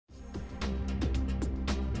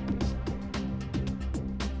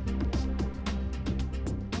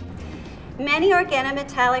Many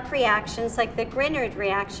organometallic reactions, like the Grignard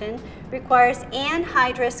reaction, requires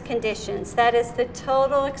anhydrous conditions, that is the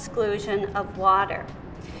total exclusion of water.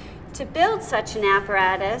 To build such an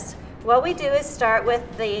apparatus, what we do is start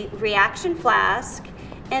with the reaction flask,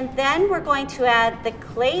 and then we're going to add the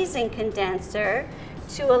glazing condenser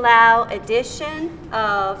to allow addition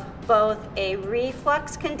of both a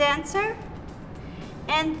reflux condenser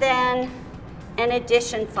and then an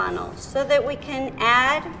addition funnel, so that we can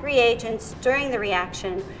add reagents during the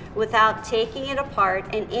reaction without taking it apart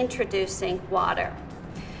and introducing water.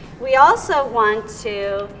 We also want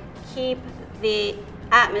to keep the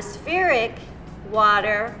atmospheric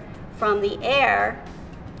water from the air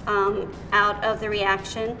out of the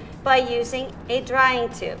reaction by using a drying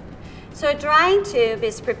tube. So a drying tube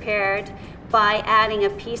is prepared by adding a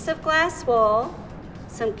piece of glass wool,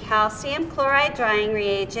 some calcium chloride drying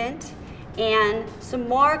reagent, and some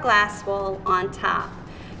more glass wool on top.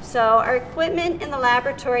 So our equipment in the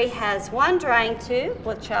laboratory has one drying tube,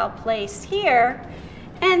 which I'll place here,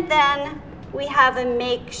 and then we have a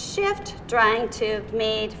makeshift drying tube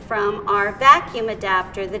made from our vacuum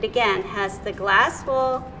adapter that again has the glass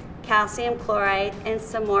wool, calcium chloride, and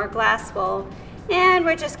some more glass wool. And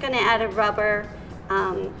we're just going to add a rubber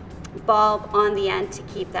bulb on the end to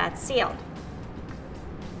keep that sealed.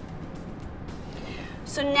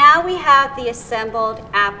 So now we have the assembled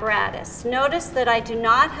apparatus. Notice that I do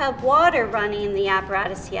not have water running in the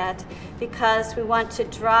apparatus yet because we want to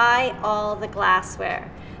dry all the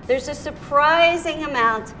glassware. There's a surprising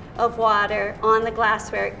amount of water on the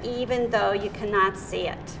glassware even though you cannot see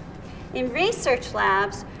it. In research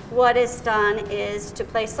labs, what is done is to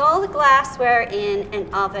place all the glassware in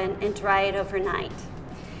an oven and dry it overnight.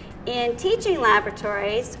 In teaching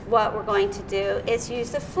laboratories, what we're going to do is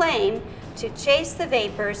use a flame to chase the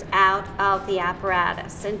vapors out of the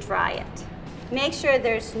apparatus and dry it. Make sure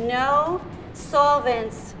there's no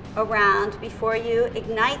solvents around before you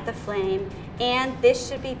ignite the flame, and this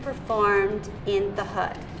should be performed in the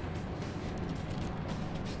hood.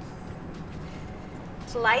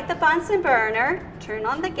 To light the Bunsen burner, turn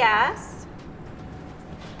on the gas,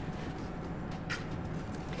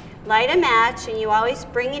 light a match, and you always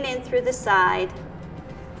bring it in through the side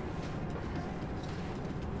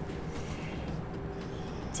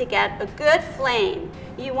to get a good flame.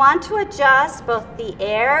 You want to adjust both the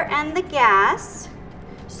air and the gas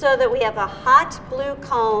so that we have a hot blue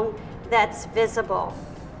cone that's visible.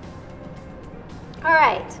 All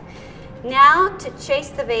right, now to chase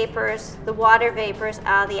the vapors, the water vapors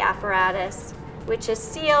out of the apparatus, which is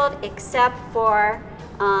sealed except for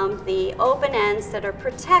the open ends that are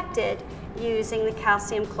protected using the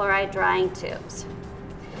calcium chloride drying tubes.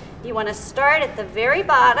 You want to start at the very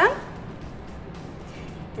bottom.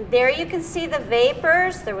 And there you can see the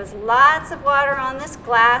vapors. There was lots of water on this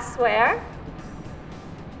glassware.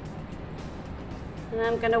 And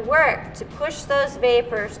I'm going to work to push those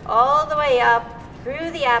vapors all the way up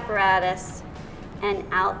through the apparatus and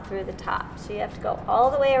out through the top. So you have to go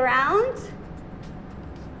all the way around.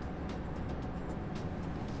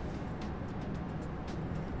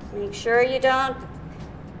 Make sure you don't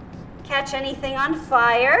catch anything on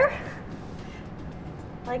fire,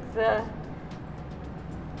 like the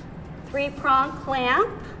 3-prong clamp.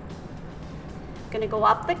 I'm going to go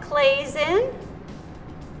up the glazing.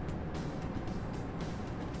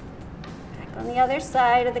 Back on the other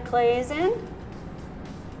side of the glazing.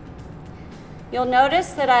 You'll notice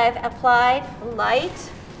that I've applied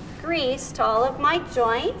light grease to all of my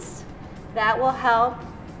joints. That will help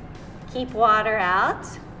keep water out.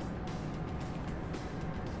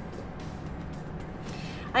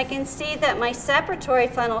 I can see that my separatory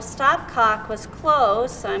funnel stopcock was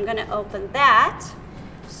closed, so I'm going to open that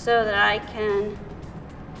so that I can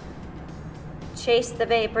chase the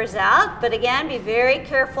vapors out. But again, be very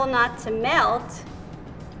careful not to melt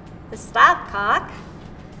the stopcock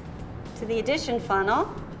to the addition funnel.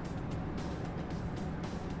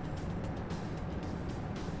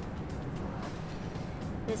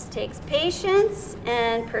 This takes patience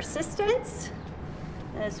and persistence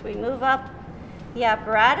as we move up the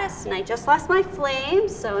apparatus, and I just lost my flame,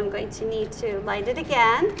 so I'm going to need to light it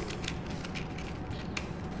again.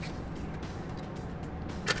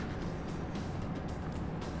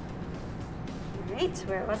 All right,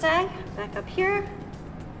 where was I? Back up here.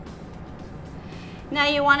 Now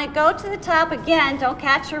you want to go to the top again. Don't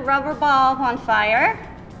catch your rubber bulb on fire.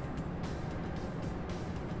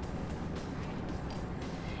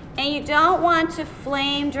 And you don't want to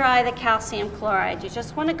flame dry the calcium chloride. You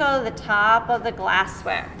just want to go to the top of the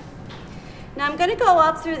glassware. Now I'm going to go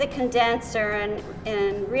up through the condenser,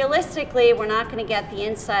 and realistically we're not going to get the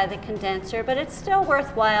inside of the condenser, but it's still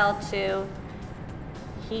worthwhile to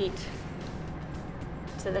heat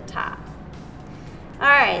to the top. All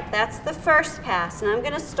right, that's the first pass. Now I'm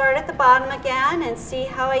going to start at the bottom again and see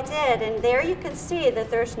how I did. And there you can see that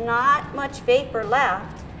there's not much vapor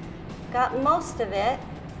left. Got most of it.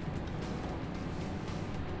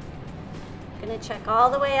 Going to check all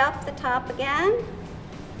the way up the top again.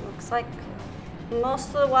 Looks like most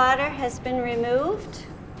of the water has been removed.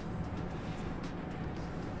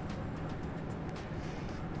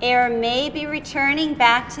 Air may be returning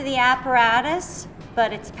back to the apparatus,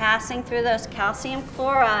 but it's passing through those calcium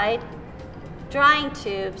chloride drying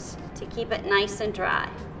tubes to keep it nice and dry.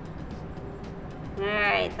 All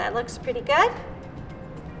right, that looks pretty good.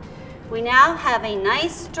 We now have a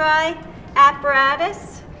nice dry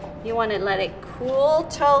apparatus. You want to let it cool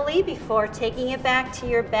totally before taking it back to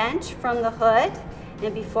your bench from the hood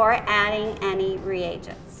and before adding any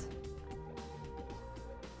reagents.